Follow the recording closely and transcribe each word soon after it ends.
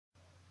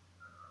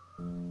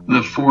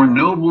The Four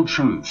Noble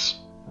Truths.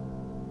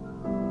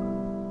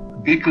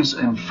 Because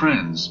and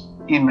friends,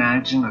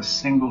 imagine a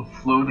single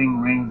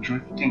floating ring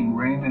drifting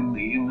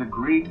randomly in the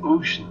great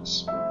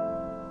oceans.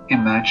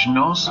 Imagine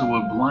also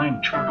a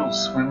blind turtle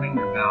swimming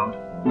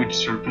about, which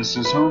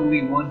surfaces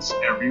only once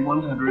every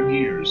 100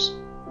 years.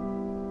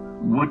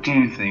 What do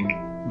you think?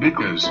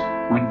 Because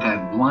would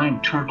that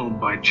blind turtle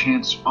by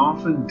chance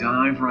often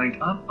dive right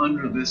up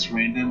under this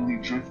randomly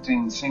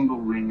drifting single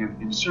ring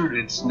and insert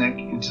its neck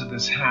into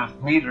this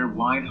half-meter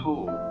wide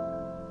hole?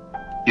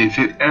 If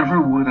it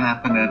ever would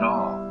happen at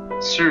all,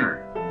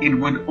 sir, it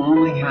would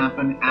only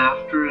happen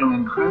after an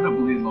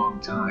incredibly long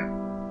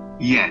time.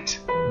 Yet,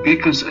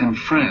 because and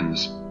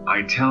friends,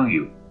 I tell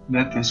you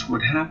that this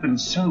would happen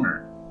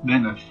sooner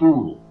than a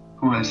fool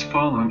who has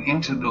fallen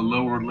into the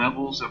lower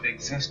levels of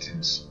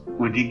existence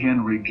would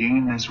again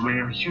regain his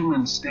rare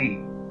human state.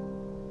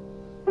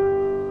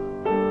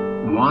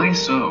 Why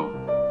so?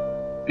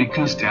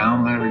 Because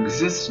down there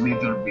exists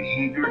neither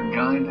behavior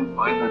guided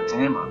by the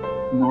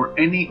Dhamma, nor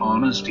any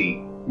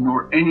honesty,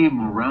 nor any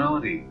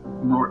morality,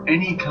 nor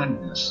any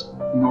kindness,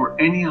 nor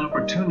any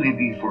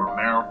opportunity for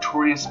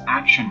meritorious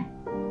action.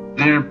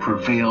 There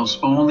prevails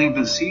only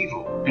this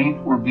evil, beat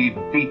or be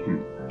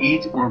beaten,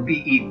 eat or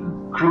be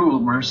eaten, cruel,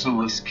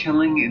 merciless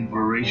killing and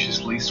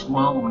voraciously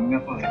swallowing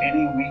up of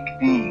any weak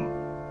being.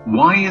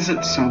 Why is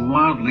it so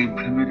wildly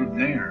permitted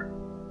there?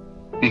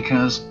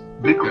 Because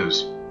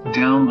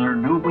down there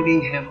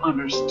nobody have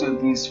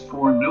understood these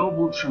Four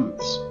Noble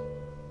Truths.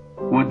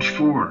 What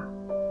for?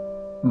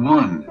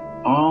 1.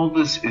 All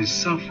this is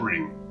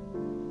suffering.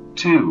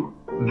 2.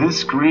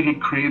 This greedy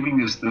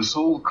craving is the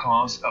sole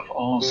cause of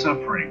all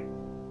suffering.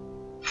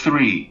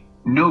 3.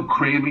 No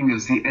craving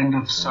is the end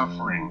of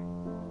suffering.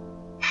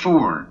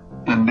 4.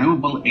 The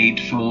Noble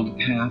Eightfold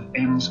Path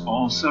ends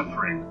all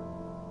suffering.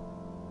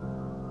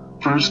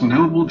 First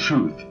Noble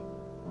Truth.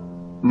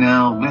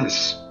 Now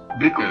this,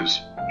 because,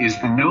 is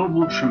the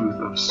noble truth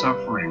of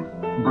suffering.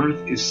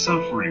 Birth is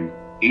suffering,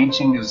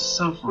 aging is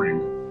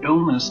suffering,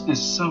 illness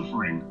is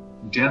suffering,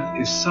 death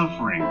is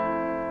suffering.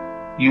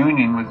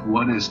 Union with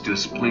what is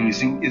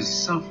displeasing is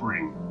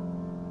suffering.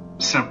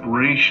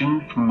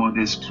 Separation from what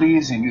is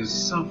pleasing is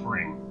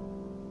suffering.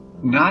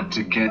 Not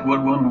to get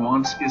what one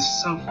wants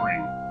is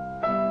suffering.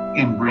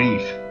 In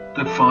brief,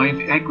 the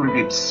 5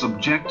 aggregates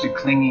subject to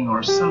clinging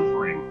are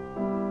suffering.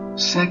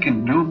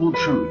 Second Noble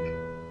Truth.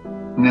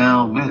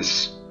 Now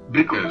this,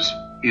 because,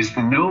 is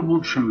the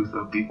noble truth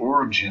of the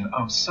origin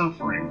of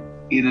suffering.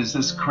 It is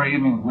this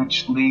craving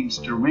which leads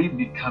to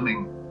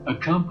re-becoming,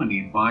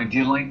 accompanied by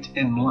delight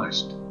and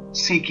lust,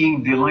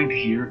 seeking delight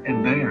here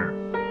and there.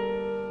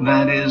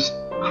 That is,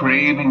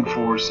 craving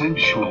for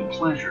sensual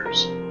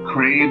pleasures,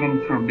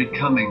 craving for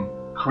becoming,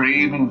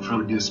 craving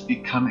for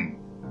disbecoming.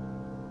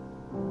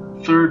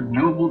 Third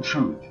Noble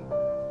Truth.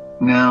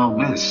 Now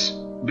this,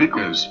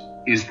 because,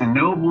 is the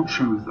noble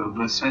truth of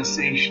the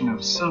cessation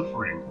of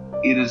suffering.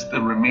 It is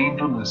the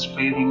remainderless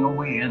fading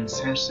away and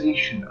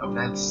cessation of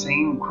that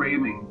same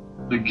craving,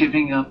 the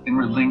giving up and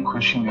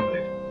relinquishing of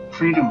it,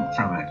 freedom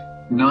from it,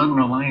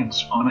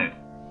 non-reliance on it.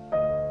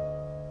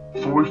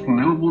 Fourth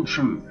Noble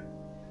Truth.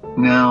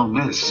 Now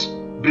this,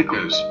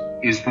 because,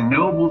 is the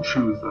noble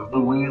truth of the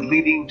way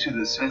leading to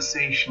the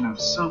cessation of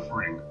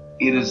suffering.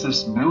 It is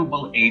this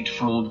Noble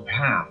Eightfold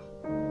Path.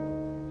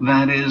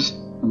 That is,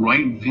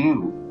 right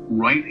view,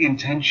 right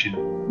intention,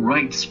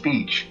 right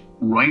speech,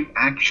 right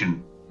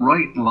action,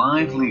 right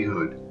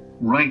livelihood,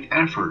 right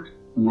effort,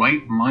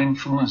 right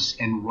mindfulness,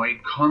 and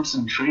right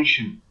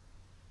concentration,